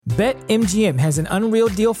BetMGM has an unreal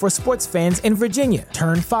deal for sports fans in Virginia.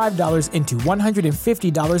 Turn $5 into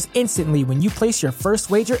 $150 instantly when you place your first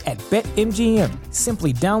wager at BetMGM.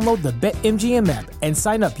 Simply download the BetMGM app and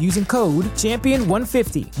sign up using code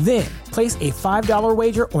Champion150. Then, place a $5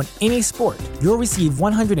 wager on any sport. You'll receive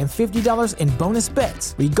 $150 in bonus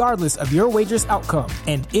bets, regardless of your wager's outcome.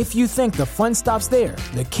 And if you think the fun stops there,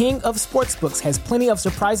 the King of Sportsbooks has plenty of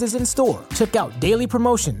surprises in store. Check out daily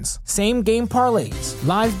promotions, same-game parlays,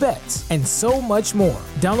 live bets, and so much more.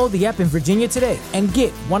 Download the app in Virginia today and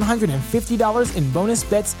get $150 in bonus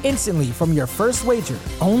bets instantly from your first wager.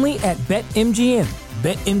 Only at BetMGM.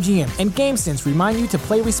 BetMGM and GameSense remind you to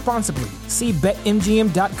play responsibly. See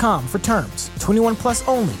BetMGM.com for terms. 21 plus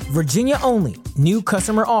only. Virginia only. New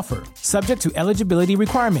customer offer. Subject to eligibility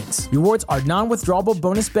requirements. Rewards are non-withdrawable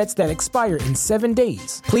bonus bets that expire in 7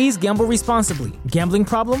 days. Please gamble responsibly. Gambling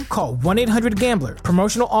problem? Call 1-800-GAMBLER.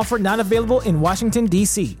 Promotional offer not available in Washington,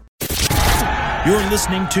 D.C. You're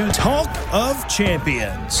listening to Talk of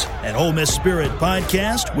Champions, an Ole Miss Spirit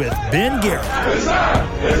podcast with Ben Garrett. It's time!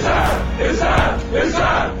 It's time! It's time! It's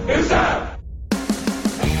time! It's time!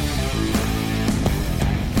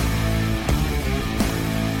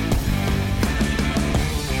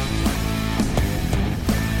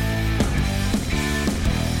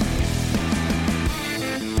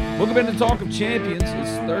 Welcome into Talk of Champions.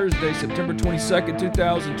 It's Thursday, September 22nd,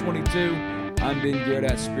 2022. I'm Ben Garrett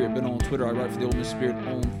at Spirit Ben on Twitter. I write for the Ole Miss Spirit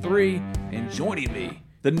on 3. And joining me,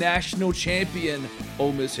 the national champion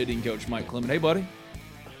Ole Miss hitting coach Mike Clement. Hey, buddy.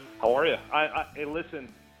 How are you? Hey,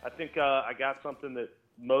 listen, I think I got something that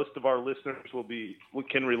most of our listeners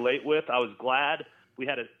can relate with. I was glad we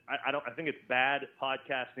had I think it's bad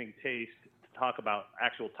podcasting taste to talk about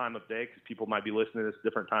actual time of day because people might be listening to this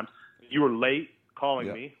different times. You were late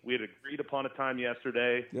calling me. We had agreed upon a time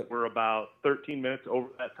yesterday. We're about 13 minutes over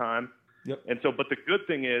that time. And so, but the good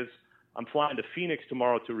thing is I'm flying to Phoenix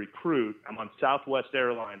tomorrow to recruit. I'm on Southwest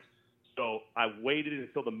Airlines. So I waited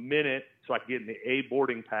until the minute so I could get in the A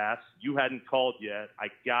boarding pass. You hadn't called yet. I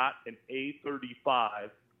got an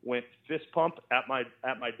A35, went fist pump at my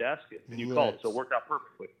desk, and you called. So it worked out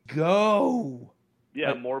perfectly. Go.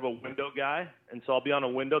 Yeah, I'm more of a window guy. And so I'll be on a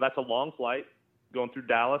window. That's a long flight going through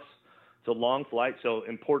Dallas. It's a long flight, so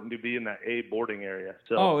important to be in that A boarding area.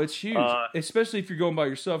 So, it's huge, especially if you're going by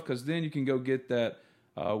yourself, because then you can go get that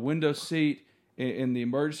window seat in the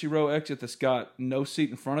emergency row exit that's got no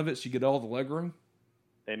seat in front of it, so you get all the leg room.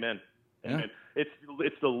 Amen. Yeah. Amen. It's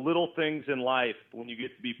the little things in life when you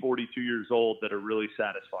get to be 42 years old that are really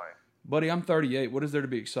satisfying. Buddy, I'm 38. What is there to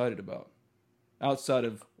be excited about outside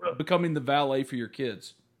of becoming the valet for your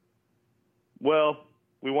kids? Well,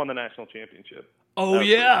 we won the national championship. Oh,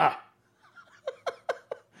 yeah.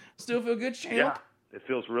 Still feel good, champ? Yeah, it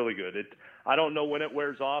feels really good. I don't know when it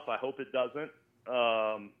wears off. I hope it doesn't,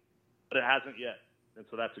 but it hasn't yet, and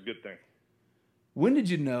so that's a good thing. When did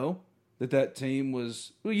you know that team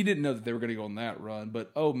was – well, you didn't know that they were going to go on that run,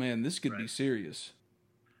 but, oh, man, this could be serious.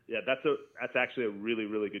 Yeah, that's actually a really,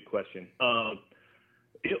 really good question.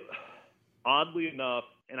 Oddly enough,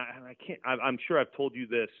 and I can't – I'm sure I've told you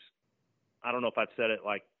this. I don't know if I've said it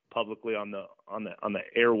like publicly on the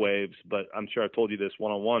airwaves, but I'm sure I've told you this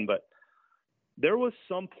one-on-one, but there was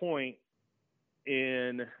some point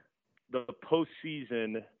in the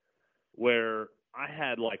postseason where I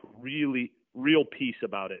had like really real peace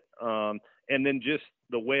about it. And then just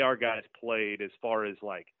the way our guys played as far as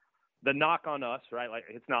like the knock on us, right? Like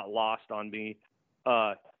it's not lost on me,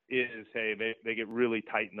 is, hey, they get really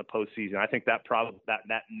tight in the postseason. I think that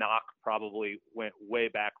knock probably went way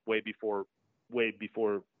back, way before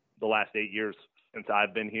the last 8 years since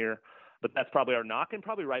I've been here, but that's probably our knock, and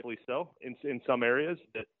probably rightfully so in some areas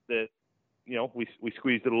that you know we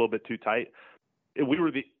squeezed it a little bit too tight. We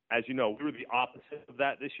were the opposite of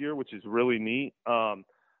that this year, which is really neat.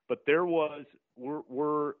 But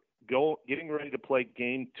we're getting ready to play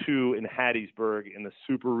game 2 in Hattiesburg in the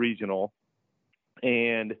Super Regional,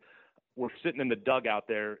 and we're sitting in the dugout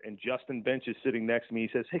there, and Justin Bench is sitting next to me. He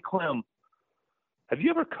says, "Hey, Clem, have you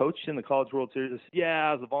ever coached in the College World Series?"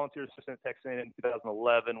 Yeah, I was a volunteer assistant at Texas A&M in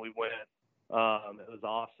 2011. We went. It was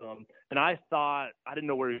awesome. And I didn't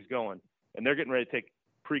know where he was going. And they're getting ready to take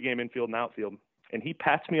pregame infield and outfield. And he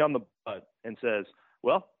pats me on the butt and says,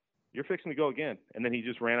 "Well, you're fixing to go again." And then he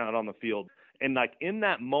just ran out on the field. And like in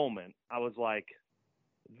that moment, I was like,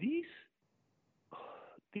 these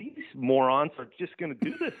morons are just going to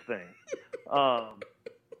do this thing.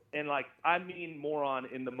 And like, I mean, moron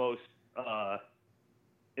in the most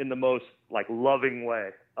like loving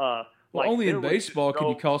way. Well, like, only in baseball can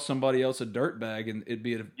you call somebody else a dirtbag and it'd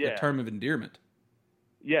be a term of endearment.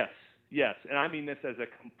 Yes. And I mean this as a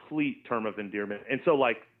complete term of endearment. And so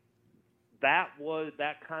like that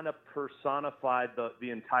kind of personified the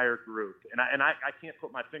entire group. And I can't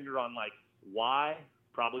put my finger on like why.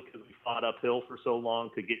 Probably because we fought uphill for so long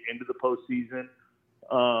to get into the postseason.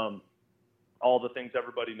 All the things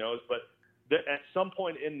everybody knows, but at some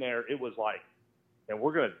point in there, it was like, and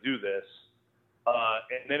we're going to do this.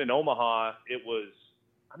 And then in Omaha, it was.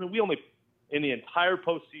 I mean, we only in the entire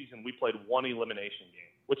postseason we played one elimination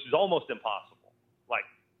game, which is almost impossible. Like,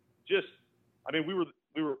 just, I mean, we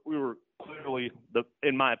were clearly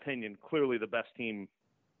in my opinion, clearly the best team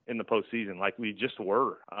in the postseason. Like we just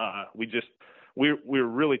were. We were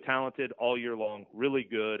really talented all year long, really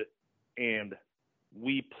good, and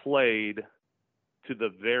we played to the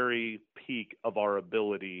very peak of our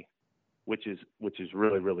ability, which is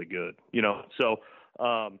really, really good. You know, so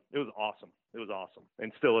it was awesome. It was awesome,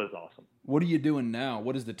 and still is awesome. What are you doing now?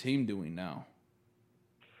 What is the team doing now?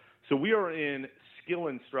 So we are in skill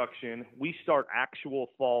instruction. We start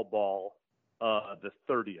actual fall ball the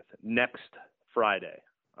 30th, next Friday.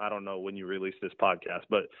 I don't know when you release this podcast,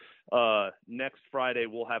 but next Friday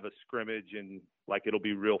we'll have a scrimmage and like it'll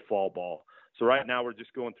be real fall ball. So right now we're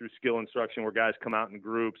just going through skill instruction where guys come out in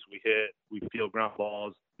groups, we field ground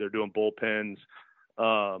balls, they're doing bullpens,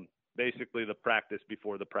 basically the practice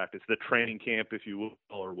before the practice, the training camp, if you will,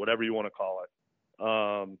 or whatever you want to call it.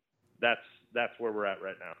 That's where we're at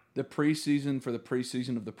right now. The preseason for the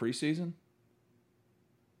preseason of the preseason?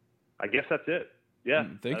 I guess that's it. Yeah.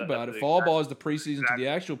 Think about it. Fall ball is the preseason to the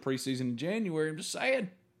actual preseason in January. I'm just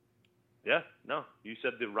saying. Yeah. No, you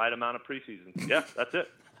said the right amount of preseason. Yeah, that's it.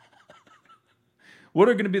 What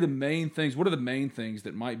are going to be the main things? What are the main things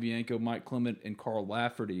that Mike Bianco, Mike Clement, and Carl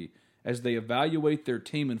Lafferty, as they evaluate their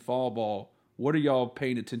team in fall ball, what are y'all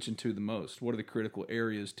paying attention to the most? What are the critical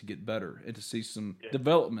areas to get better and to see some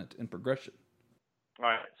development and progression? All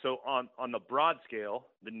right. So on the broad scale,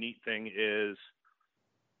 the neat thing is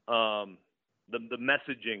the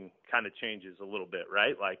messaging kind of changes a little bit,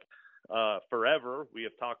 right? Like forever we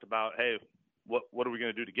have talked about, hey, what are we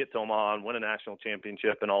going to do to get to Omaha and win a national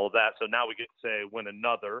championship and all of that. So now we get to say win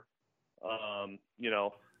another, That's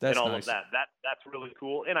and all nice. of that. That's really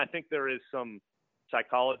cool. And I think there is some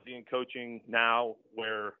psychology and coaching now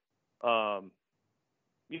where, what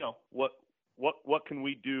can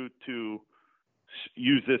we do to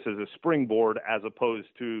use this as a springboard as opposed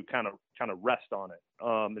to kind of rest on it.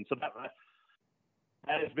 And so that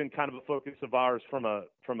has been kind of a focus of ours from a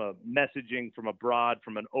messaging, from an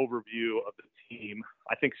overview of the team.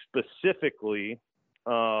 I think specifically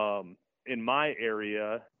in my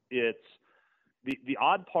area, it's the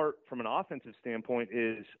odd part from an offensive standpoint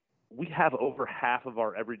is we have over half of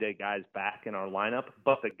our everyday guys back in our lineup,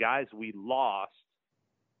 but the guys we lost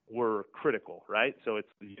were critical, right? So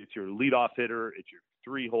it's your leadoff hitter, it's your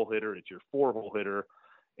 3-hole hitter, it's your 4-hole hitter,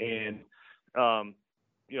 and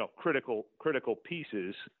critical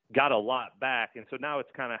pieces got a lot back, and so now it's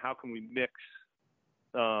kind of how can we mix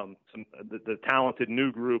the talented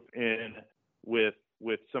new group in with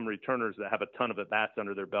some returners that have a ton of at bats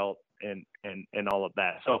under their belt and all of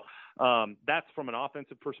that. So that's from an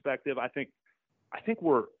offensive perspective. I think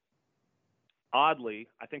we're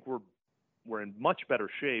in much better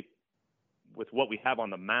shape with what we have on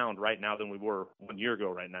the mound right now than we were 1 year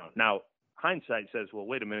ago right now. Now, hindsight says, well,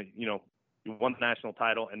 wait a minute, you won the national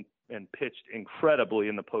title and pitched incredibly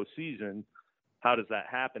in the postseason. How does that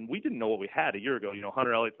happen? We didn't know what we had a year ago.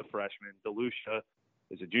 Hunter Elliott's a freshman. DeLucia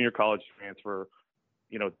is a junior college transfer.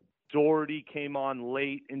 Doherty came on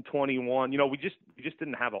late in 21. We just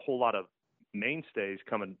didn't have a whole lot of mainstays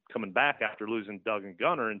coming back after losing Doug and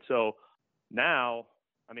Gunnar. And so now,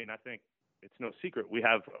 I think it's no secret we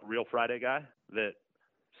have a real Friday guy that,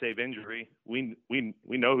 save injury, we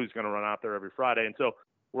know who's going to run out there every Friday. And so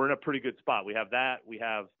we're in a pretty good spot. We have that. We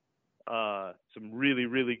have some really,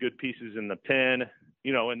 really good pieces in the pen,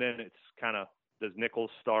 and then it's kind of, does Nichols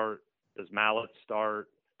start? Does Mallett start?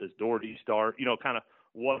 Does Doherty start? Kind of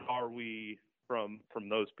what are we from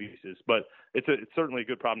those pieces? But it's certainly a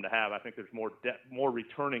good problem to have. I think there's more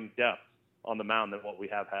returning depth on the mound than what we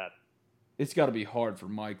have had. It's got to be hard for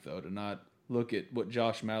Mike, though, to not look at what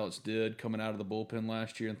Josh Mallett's did coming out of the bullpen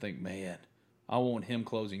last year and think, man, I want him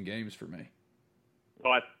closing games for me. Oh,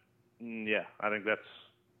 I think that's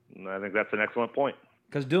an excellent point.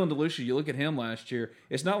 Because Dylan DeLucia, you look at him last year,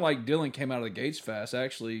 it's not like Dylan came out of the gates fast.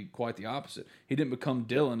 Actually, quite the opposite. He didn't become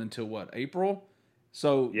Dylan until, April?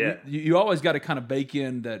 So you always got to kind of bake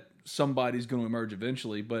in that somebody's going to emerge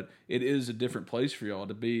eventually, but it is a different place for y'all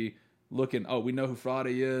to be looking, we know who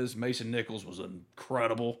Friday is. Mason Nichols was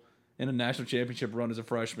incredible. in a national championship run as a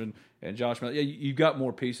freshman, and Josh Miller. Yeah, you got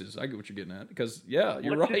more pieces. I get what you're getting at because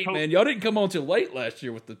you're right, man. Y'all didn't come on till late last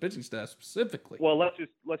year with the pitching staff specifically. Well, let's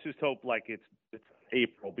just hope like it's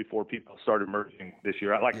April before people start emerging this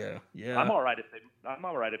year. Yeah. I'm all right if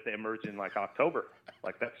they emerge in like October.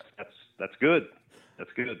 Like that's good.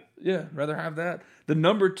 That's good. Yeah, rather have that. The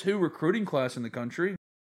number 2 recruiting class in the country.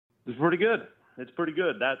 It's pretty good.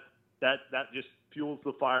 That just fuels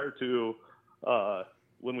the fire to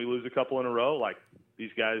when we lose a couple in a row. Like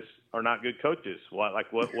these guys are not good coaches.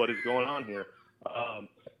 What is going on here?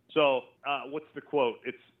 So what's the quote?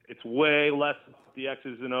 It's way less about the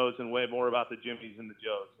X's and O's and way more about the Jimmies and the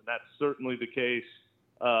Joes, and that's certainly the case.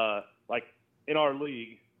 Like in our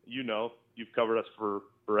league, you've covered us for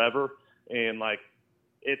forever, and like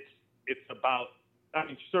it's about. I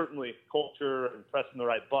mean, certainly culture and pressing the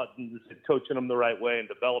right buttons and coaching them the right way and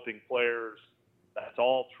developing players. That's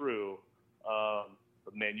all true.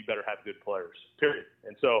 But man, you better have good players, period.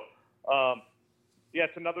 And so,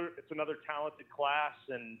 it's another talented class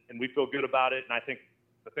and we feel good about it. And I think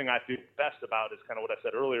the thing I feel best about is kind of what I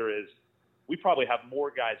said earlier is we probably have more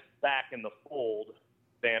guys back in the fold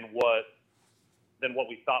than what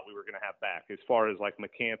we thought we were going to have back as far as like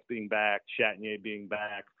McCants being back, Chatinier being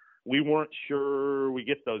back. We weren't sure we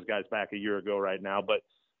get those guys back a year ago right now, but,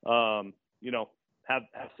 have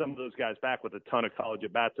some of those guys back with a ton of college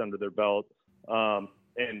at-bats under their belt.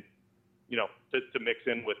 To mix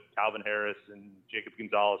in with Calvin Harris and Jacob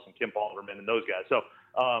Gonzalez and Kim Alderman and those guys. So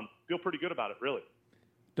feel pretty good about it, really.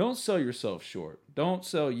 Don't sell yourself short. Don't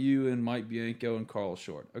sell you and Mike Bianco and Carl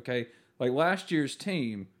short, okay? Like last year's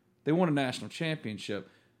team, they won a national championship.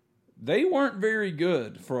 They weren't very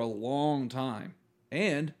good for a long time.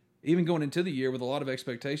 And even going into the year with a lot of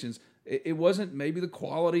expectations, it wasn't maybe the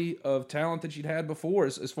quality of talent that you'd had before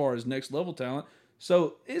as far as next level talent.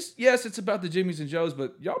 So it's about the Jimmies and Joes,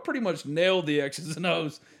 but y'all pretty much nailed the X's and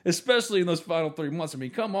O's, especially in those final 3 months. I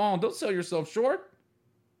mean, come on, don't sell yourself short.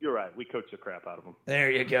 You're right. We coached the crap out of them.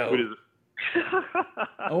 There you go.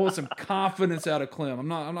 I want some confidence out of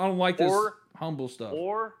Clem. I don't like this humble stuff.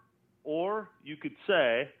 Or you could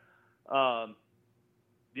say, finally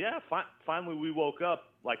we woke up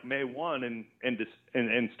like May 1 and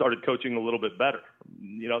started coaching a little bit better.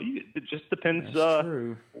 It just depends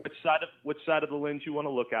which side of the lens you want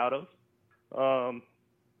to look out of. How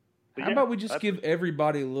about we just give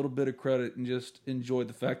everybody a little bit of credit and just enjoy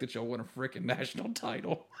the fact that y'all won a freaking national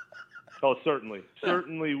title? Oh, certainly.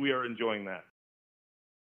 Certainly we are enjoying that.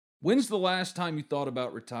 When's the last time you thought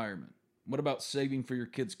about retirement? What about saving for your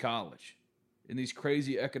kids' college? In these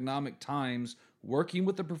crazy economic times, working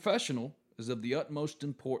with a professional is of the utmost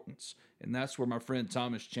importance, and that's where my friend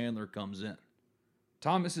Thomas Chandler comes in.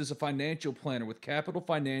 Thomas is a financial planner with Capital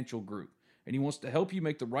Financial Group, and he wants to help you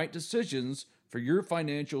make the right decisions for your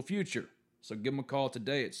financial future. So give him a call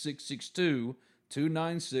today at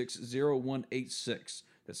 662-296-0186.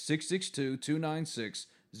 That's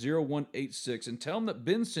 662-296-0186, and tell him that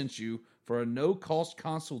Ben sent you for a no-cost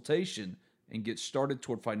consultation and get started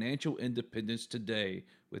toward financial independence today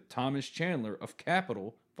with Thomas Chandler of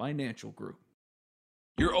Capital Financial Group.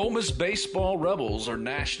 Your Ole Miss baseball Rebels are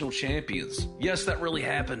national champions. Yes, that really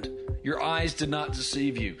happened. Your eyes did not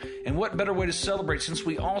deceive you. And what better way to celebrate since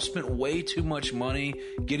we all spent way too much money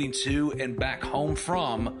getting to and back home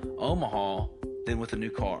from Omaha than with a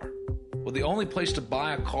new car? Well, the only place to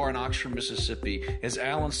buy a car in Oxford, Mississippi is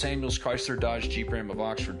Allen Samuels Chrysler Dodge Jeep Ram of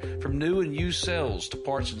Oxford. From new and used sales to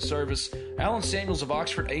parts and service, Allen Samuels of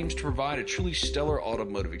Oxford aims to provide a truly stellar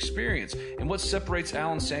automotive experience. And what separates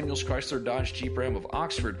Allen Samuels Chrysler Dodge Jeep Ram of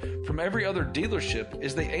Oxford from every other dealership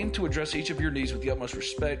is they aim to address each of your needs with the utmost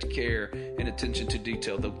respect, care, and attention to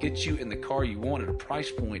detail. They'll get you in the car you want at a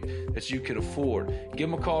price point that you can afford.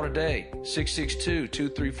 Give them a call today,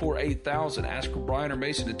 662-234-8000. Ask for Brian or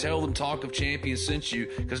Mason to tell them Talk of Champions sent you,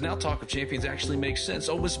 because now Talk of Champions actually makes sense.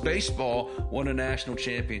 Ole Miss baseball won a national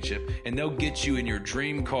championship, and they'll get you in your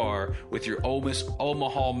dream car with your Ole Miss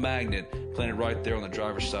Omaha magnet planted right there on the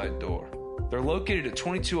driver's side door. They're located at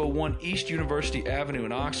 2201 East University Avenue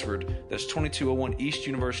in Oxford. That's 2201 East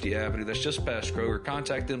University Avenue. That's just past Kroger.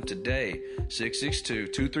 Contact them today,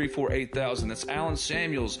 662-234-8000. That's Allen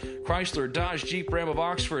Samuels, Chrysler Dodge Jeep Ram of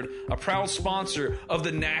Oxford, a proud sponsor of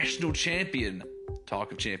the national champion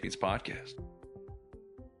Talk of Champions podcast.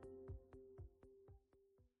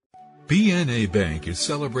 BNA Bank is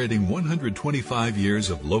celebrating 125 years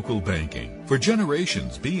of local banking. For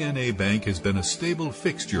generations, BNA Bank has been a stable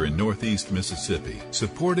fixture in Northeast Mississippi,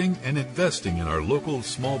 supporting and investing in our local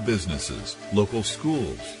small businesses, local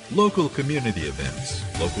schools, local community events,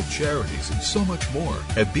 local charities, and so much more.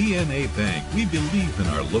 At BNA Bank, we believe in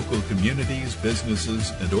our local communities,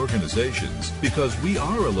 businesses, and organizations because we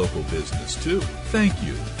are a local business too. Thank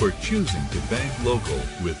you for choosing to bank local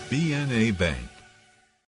with BNA Bank.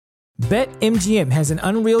 BetMGM has an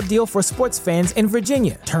unreal deal for sports fans in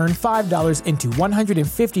Virginia. Turn $5 into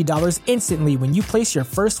 $150 instantly when you place your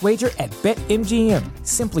first wager at BetMGM.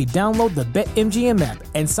 Simply download the BetMGM app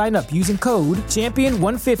and sign up using code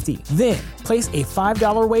Champion150. Then, place a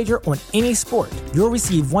 $5 wager on any sport. You'll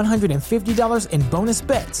receive $150 in bonus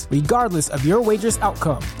bets, regardless of your wager's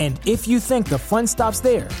outcome. And if you think the fun stops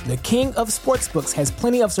there, the king of sportsbooks has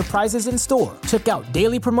plenty of surprises in store. Check out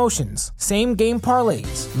daily promotions, same-game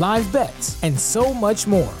parlays, live bets, and so much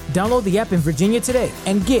more. Download the app in Virginia today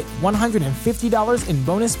and get $150 in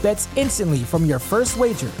bonus bets instantly from your first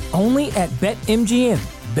wager. Only at BetMGM.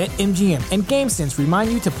 BetMGM and GameSense remind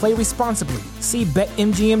you to play responsibly. See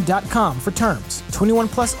BetMGM.com for terms. 21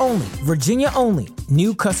 plus only. Virginia only.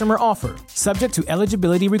 New customer offer. Subject to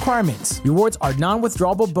eligibility requirements. Rewards are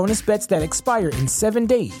non-withdrawable bonus bets that expire in 7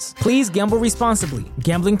 days. Please gamble responsibly.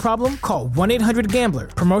 Gambling problem? Call 1-800-GAMBLER.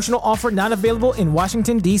 Promotional offer not available in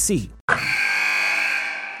Washington, D.C.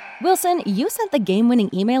 Wilson, you sent the game-winning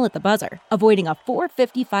email at the buzzer, avoiding a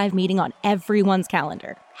 4:55 meeting on everyone's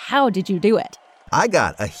calendar. How did you do it? I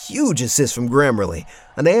got a huge assist from Grammarly,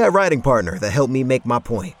 an AI writing partner that helped me make my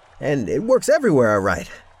point. And it works everywhere I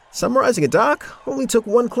write. Summarizing a doc only took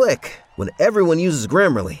 1 click. When everyone uses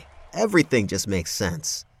Grammarly, everything just makes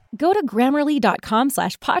sense. Go to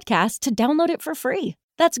Grammarly.com/podcast to download it for free.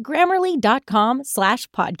 That's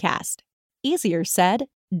Grammarly.com/podcast. Easier said,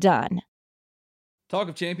 done. Talk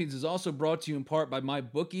of Champions is also brought to you in part by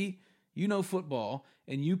MyBookie. You know football,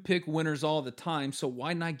 and you pick winners all the time, so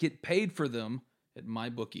why not get paid for them at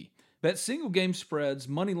MyBookie? Bet single game spreads,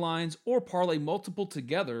 money lines, or parlay multiple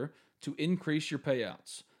together to increase your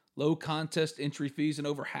payouts. Low contest entry fees and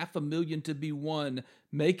over $500,000 to be won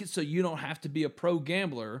make it so you don't have to be a pro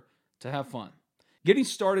gambler to have fun. Getting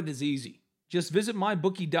started is easy. Just visit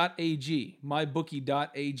mybookie.ag,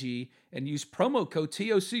 and use promo code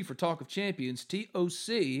TOC for Talk of Champions,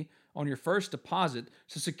 TOC, on your first deposit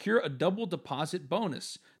to secure a double deposit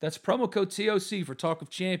bonus. That's promo code TOC for Talk of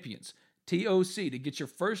Champions, TOC, to get your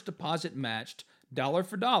first deposit matched dollar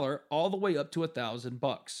for dollar all the way up to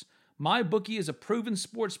 $1,000. MyBookie is a proven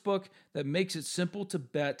sports book that makes it simple to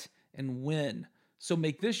bet and win. So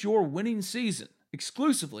make this your winning season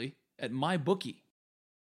exclusively at MyBookie.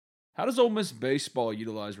 How does Ole Miss baseball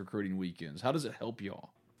utilize recruiting weekends? How does it help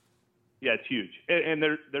y'all? Yeah, it's huge, and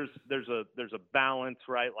there's a balance,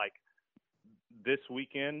 right? Like this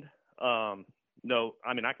weekend, no,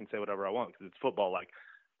 I mean I can say whatever I want because it's football. Like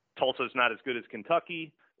Tulsa's not as good as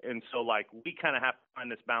Kentucky, and so like we kind of have to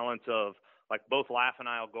find this balance of like both Laugh and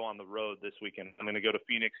I will go on the road this weekend. I'm going to go to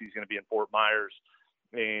Phoenix. He's going to be in Fort Myers,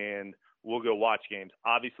 and we'll go watch games.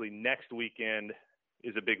 Obviously, next weekend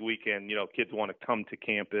is a big weekend. You know, kids want to come to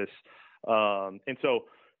campus, and so.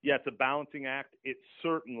 Yeah, it's a balancing act. It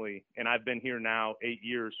certainly, and I've been here now 8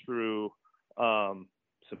 years through some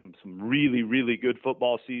really, really good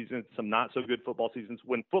football seasons, some not so good football seasons.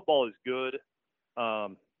 When football is good,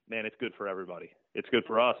 man, it's good for everybody. It's good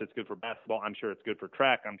for us. It's good for basketball. I'm sure it's good for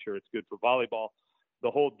track. I'm sure it's good for volleyball, the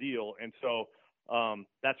whole deal. And so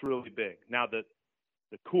that's really big. Now, the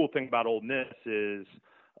cool thing about Ole Miss is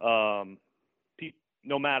no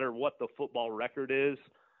matter what the football record is,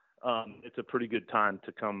 it's a pretty good time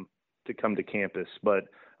to come to campus, but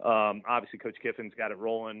obviously Coach Kiffin's got it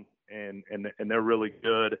rolling, and they're really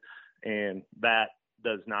good, and that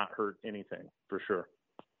does not hurt anything for sure.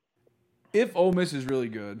 If Ole Miss is really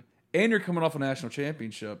good, and you're coming off a national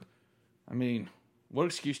championship, I mean, what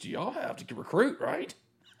excuse do y'all have to recruit, right?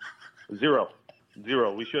 Zero.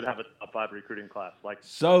 We should have a top 5 recruiting class.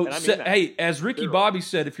 Hey, as Ricky Bobby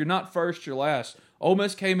said, if you're not first, you're last. Ole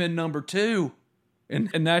Miss came in number 2. In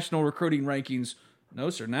national recruiting rankings. No,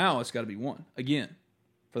 sir. Now it's got to be 1 again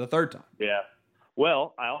for the 3rd time. Yeah.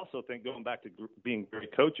 Well, I also think going back to being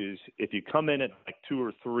great coaches, if you come in at like 2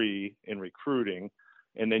 or 3 in recruiting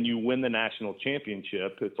and then you win the national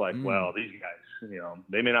championship, it's like, well, these guys, you know,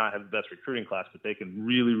 they may not have the best recruiting class, but they can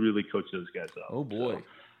really, really coach those guys up. Oh, boy. So.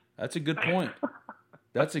 That's a good point.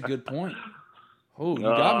 That's a good point. Oh, you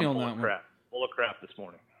got me on that one. Full of crap this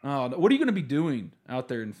morning. What are you going to be doing out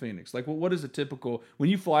there in Phoenix? Like, what is a typical – when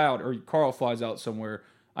you fly out or Carl flies out somewhere,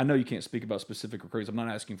 I know you can't speak about specific recruits. I'm not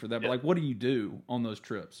asking for that. But, like, what do you do on those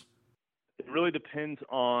trips? It really depends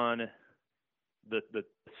on the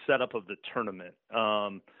setup of the tournament.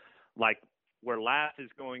 Like where Lath is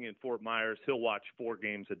going in Fort Myers, he'll watch 4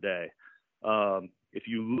 games a day. If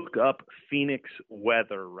you look up Phoenix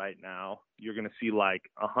weather right now, you're going to see like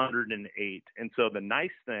 108. And so the nice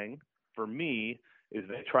thing for me is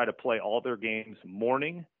they try to play all their games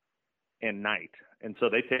morning and night. And so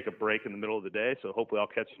they take a break in the middle of the day. So hopefully I'll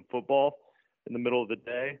catch some football in the middle of the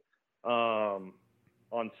day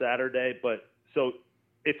on Saturday. But so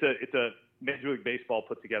it's a Major League Baseball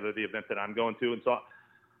put together the event that I'm going to. And so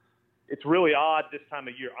it's really odd this time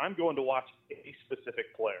of year. I'm going to watch a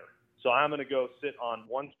specific player. So I'm going to go sit on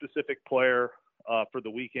one specific player for the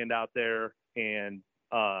weekend out there, and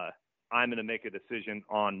I'm going to make a decision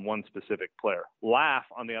on one specific player. Laugh,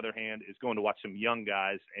 on the other hand, is going to watch some young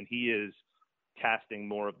guys, and he is casting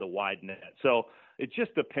more of the wide net. So it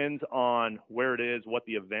just depends on where it is, what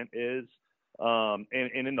the event is.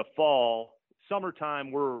 And in the fall, summertime,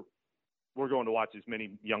 we're going to watch as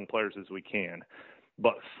many young players as we can.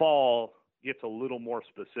 But fall gets a little more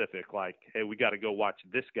specific, like, hey, we got to go watch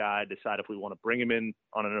this guy, decide if we want to bring him in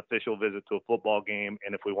on an official visit to a football game,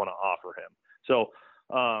 and if we want to offer him. So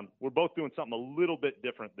we're both doing something a little bit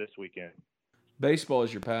different this weekend. Baseball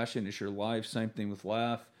is your passion. It's your life. Same thing with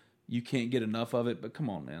Laugh. You can't get enough of it, but come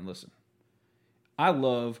on, man, listen. I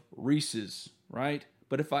love Reese's, right?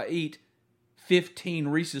 But if I eat 15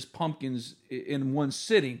 Reese's pumpkins in one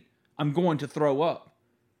sitting, I'm going to throw up.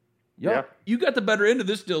 Yeah, you got the better end of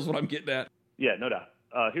this deal is what I'm getting at. Yeah, no doubt.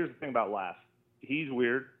 Here's the thing about Laugh. He's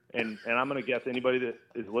weird, and I'm going to guess anybody that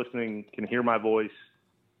is listening can hear my voice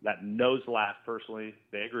that knows Laugh personally.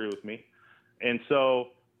 They agree with me. And so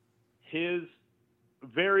his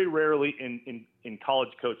very rarely in college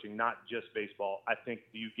coaching, not just baseball, I think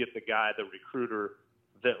you get the guy, the recruiter,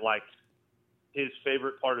 that like his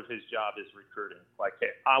favorite part of his job is recruiting. Like, hey,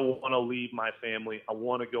 I want to leave my family. I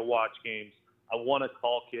want to go watch games. I want to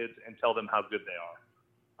call kids and tell them how good they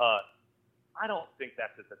are. I don't think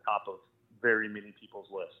that's at the top of very many people's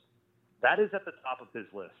list. That is at the top of his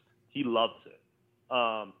list. He loves it.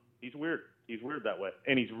 He's weird. He's weird that way.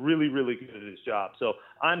 And he's really, really good at his job. So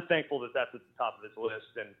I'm thankful that that's at the top of his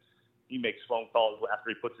list. And he makes phone calls after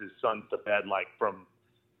he puts his son to bed, like from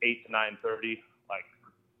 8 to 9:30. Like,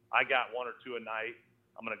 I got 1 or 2 a night.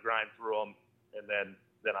 I'm going to grind through them, and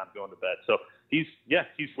then I'm going to bed. So he's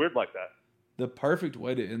weird like that. The perfect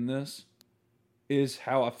way to end this is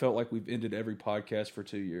how I felt like we've ended every podcast for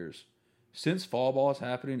 2 years. Since fall ball is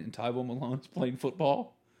happening and Tybo Malone's playing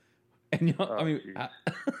football, and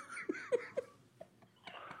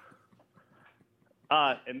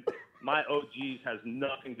and my OGs has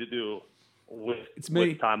nothing to do with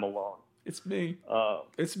Ty Malone. It's me.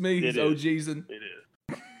 It's me. He's OGs and it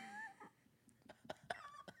is.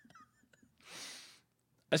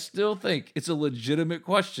 I still think it's a legitimate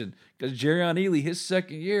question because Jerrion Ely, his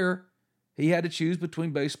second year, he had to choose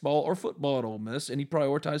between baseball or football at Ole Miss, and he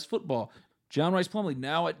prioritized football. John Rice Plumlee,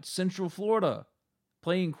 now at Central Florida,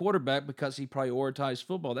 playing quarterback because he prioritized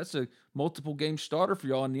football. That's a multiple game starter for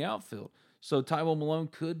y'all in the outfield. So Tybo Malone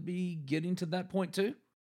could be getting to that point too?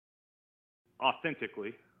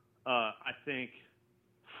 Authentically, I think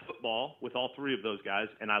football with all 3 of those guys,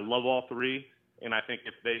 and I love all 3, and I think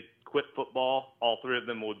if they quit football, all 3 of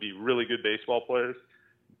them would be really good baseball players.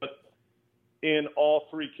 But in all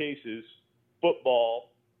 3 cases,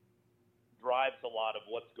 football drives a lot of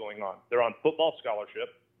what's going on. They're on football scholarship.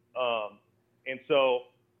 And so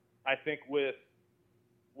I think with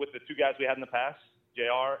the 2 guys we had in the past,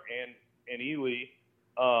 JR and Ely,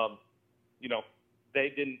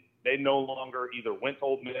 they no longer either went to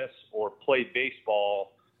Ole Miss or played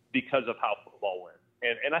baseball because of how football went.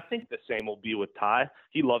 And I think the same will be with Ty.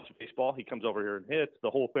 He loves baseball. He comes over here and hits the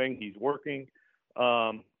whole thing. He's working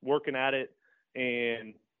at it,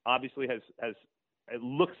 and obviously has it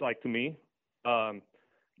looks like to me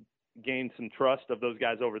gained some trust of those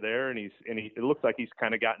guys over there, and it looks like he's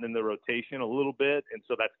kind of gotten in the rotation a little bit, and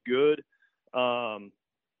so that's good.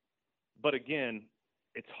 But again,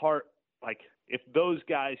 it's hard. Like, if those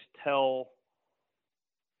guys tell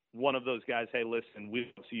one of those guys, hey, listen,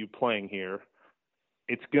 we don't see you playing here,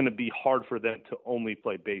 it's going to be hard for them to only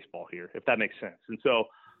play baseball here, if that makes sense. And so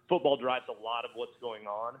football drives a lot of what's going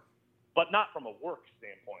on, but not from a work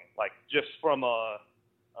standpoint, like just from a,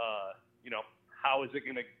 how is it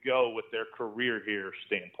going to go with their career here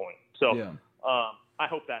standpoint. So yeah. I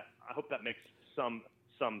hope that makes some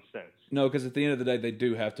sense. No, because at the end of the day, they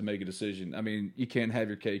do have to make a decision. I mean, you can't have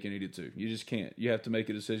your cake and eat it too. You just can't. You have to make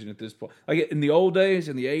a decision at this point. Like in the old days,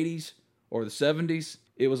 in the 80s or the 70s,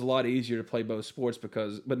 it was a lot easier to play both sports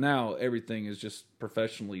but now everything is just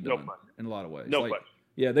professionally done in a lot of ways. No question.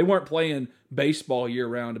 Yeah, they weren't playing baseball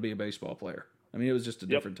year-round to be a baseball player. I mean, it was just a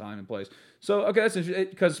different time and place. So, okay, that's interesting,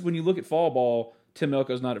 because when you look at fall ball, Tim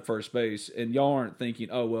Elko's not at first base, and y'all aren't thinking,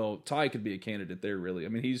 oh, well, Ty could be a candidate there, really. I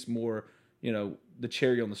mean, he's more, the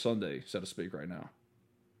cherry on the sundae, so to speak, right now.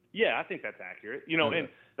 Yeah, I think that's accurate. And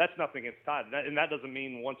that's nothing against Ty. And that doesn't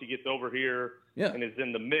mean once he gets over here and is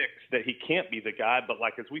in the mix that he can't be the guy. But,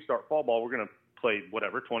 as we start fall ball, we're going to play,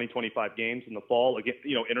 20, 25 games in the fall, against,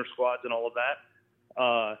 inter squads and all of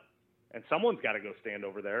that. And someone's got to go stand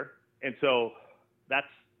over there. And so that's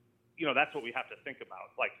what we have to think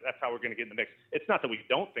about. That's how we're going to get in the mix. It's not that we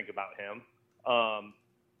don't think about him.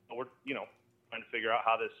 But we're, trying to figure out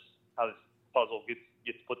how this puzzle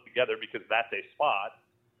gets put together, because that's a spot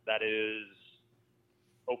that is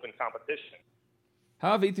open competition.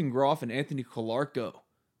 How have Ethan Groff and Anthony Calarco,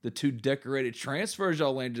 the two decorated transfers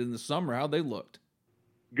y'all landed in the summer, how they looked?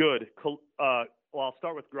 Good. Well, I'll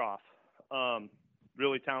start with Groff.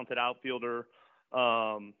 Really talented outfielder.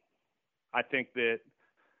 I think that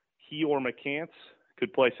he or McCants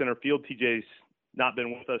could play center field. TJ's not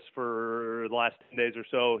been with us for the last 10 days or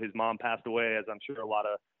so. His mom passed away, as I'm sure a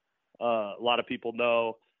lot of people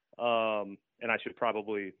know. And I should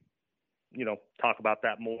probably, talk about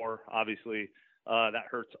that more. Obviously, that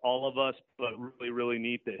hurts all of us, but really, really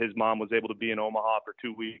neat that his mom was able to be in Omaha for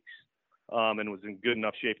 2 weeks and was in good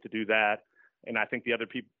enough shape to do that. And I think the other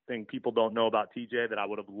thing people don't know about TJ that I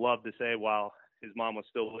would have loved to say while his mom was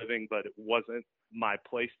still living, but it wasn't my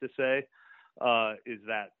place to say, is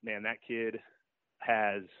that, man, that kid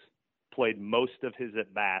has played most of his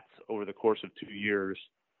at-bats over the course of 2 years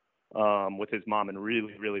with his mom in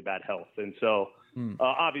really, really bad health. And so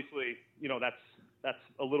obviously, that's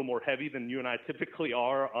a little more heavy than you and I typically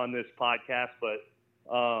are on this podcast, but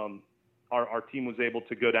our team was able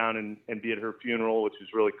to go down and be at her funeral, which is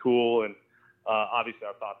really cool. And obviously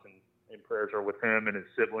our thoughts and prayers are with him and his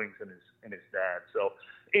siblings and his dad. So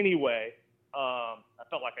anyway, I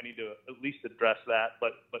felt like I need to at least address that.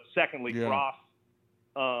 But secondly, Groff,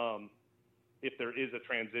 if there is a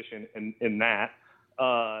transition in that,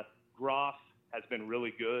 Groff has been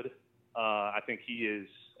really good. I think he is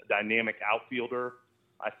a dynamic outfielder.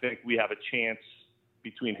 I think we have a chance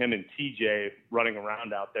between him and TJ running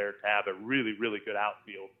around out there to have a really, really good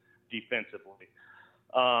outfield defensively.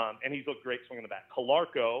 And he's looked great swinging the bat.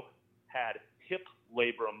 Calarco had hip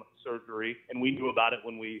labrum surgery, and we knew about it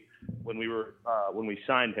when we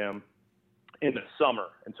signed him in the summer.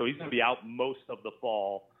 And so he's going to be out most of the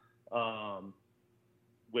fall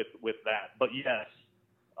with that. But yes,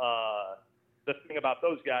 the thing about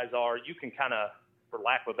those guys are you can kind of, for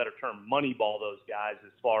lack of a better term, moneyball those guys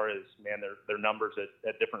as far as, man, their numbers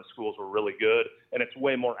at different schools were really good. And it's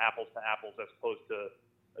way more apples to apples as opposed to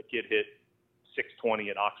a kid hit 620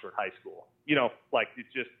 at Oxford High School.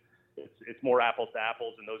 It's more apples to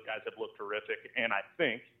apples, and those guys have looked terrific. And I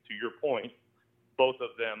think, to your point, both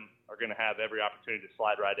of them are going to have every opportunity to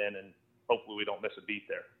slide right in, and hopefully we don't miss a beat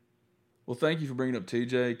there. Well, thank you for bringing up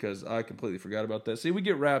TJ, because I completely forgot about that. See, we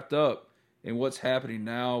get wrapped up in what's happening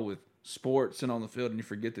now with sports and on the field, and you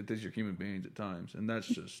forget that these are human beings at times, and that's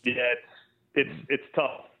just it's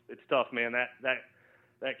tough. It's tough, man.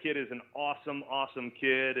 That kid is an awesome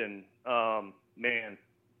kid, and man,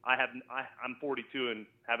 I'm 42 and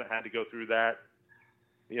haven't had to go through that.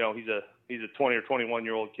 He's a 20 or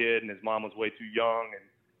 21-year-old kid, and his mom was way too young,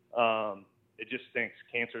 and it just stinks.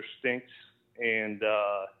 Cancer stinks, and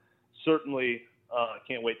certainly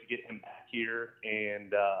can't wait to get him back here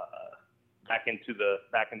and back into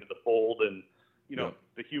the fold. And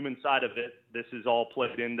the human side of it, this is all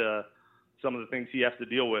played into some of the things he has to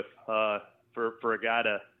deal with for a guy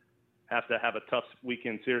to have a tough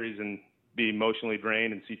weekend series and be emotionally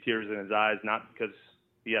drained and see tears in his eyes, not because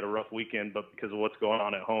he had a rough weekend, but because of what's going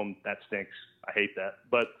on at home. That stinks. I hate that.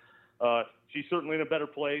 But she's certainly in a better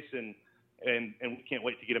place, and we can't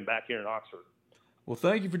wait to get him back here in Oxford. Well,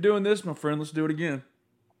 thank you for doing this, my friend. Let's do it again.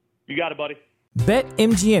 You got it, buddy.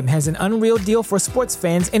 BetMGM has an unreal deal for sports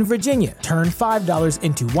fans in Virginia. Turn $5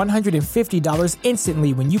 into $150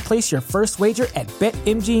 instantly when you place your first wager at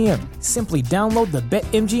BetMGM. Simply download the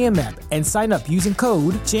BetMGM app and sign up using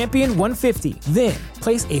code Champion150. Then,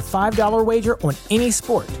 place a $5 wager on any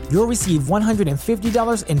sport. You'll receive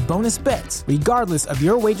 $150 in bonus bets, regardless of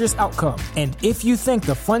your wager's outcome. And if you think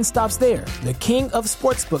the fun stops there, the King of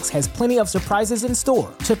Sportsbooks has plenty of surprises in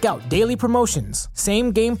store. Check out daily promotions,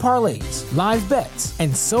 same-game parlays, live bets,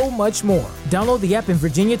 and so much more. Download the app in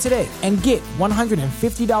Virginia today and get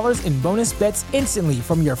 $150 in bonus bets instantly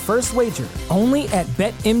from your first wager. Only at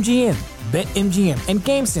BetMGM. BetMGM and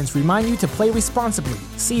GameSense remind you to play responsibly.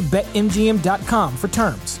 See BetMGM.com for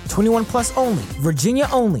terms. 21 plus only. Virginia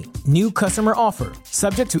only. New customer offer.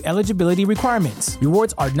 Subject to eligibility requirements.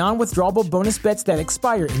 Rewards are non-withdrawable bonus bets that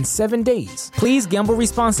expire in 7 days. Please gamble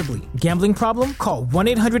responsibly. Gambling problem? Call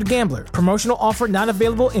 1-800-GAMBLER. Promotional offer not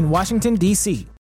available in Washington, D.C.